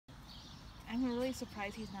I'm really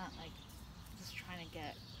surprised he's not like just trying to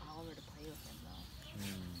get Oliver to play with him though.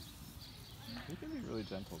 He can be really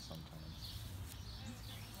gentle sometimes.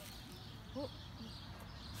 Oh.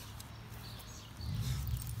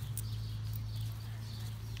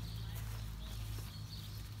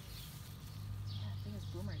 Yeah, the thing is,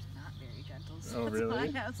 Boomer's not very gentle, so Oh, that's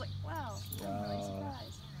really? why I was like, wow, I'm really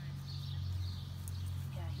surprised.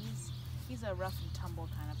 Yeah, he's a rough and tumble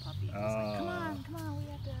kind of puppy. He's like, come on, we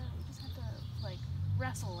just have to like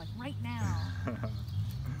wrestle like right now. Yeah,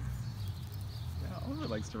 Oliver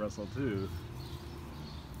likes to wrestle too.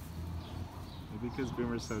 Maybe because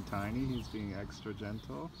Boomer's so tiny, he's being extra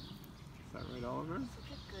gentle. Is that right, Oliver?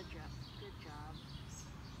 Such a good job. Good job.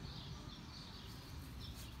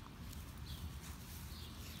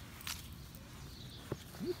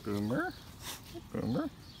 Hey, Boomer. Hey, Boomer.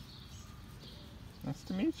 Nice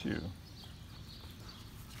to meet you.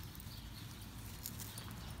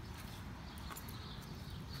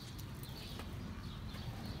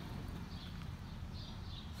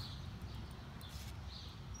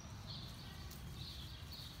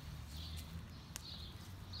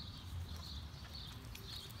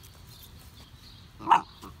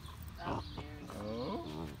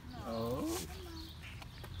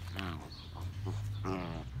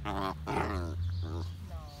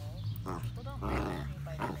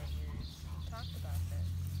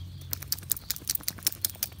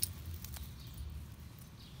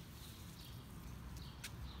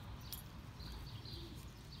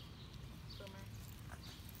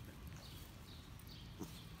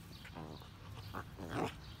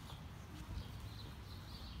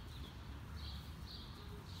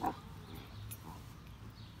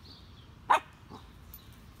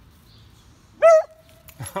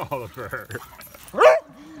 Oliver.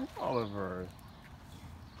 Oliver.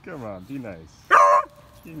 Come on, be nice.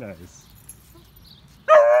 Be nice.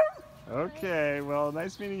 Okay, well,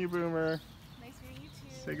 nice meeting you, Boomer. Nice meeting you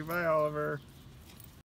too. Say goodbye, Oliver.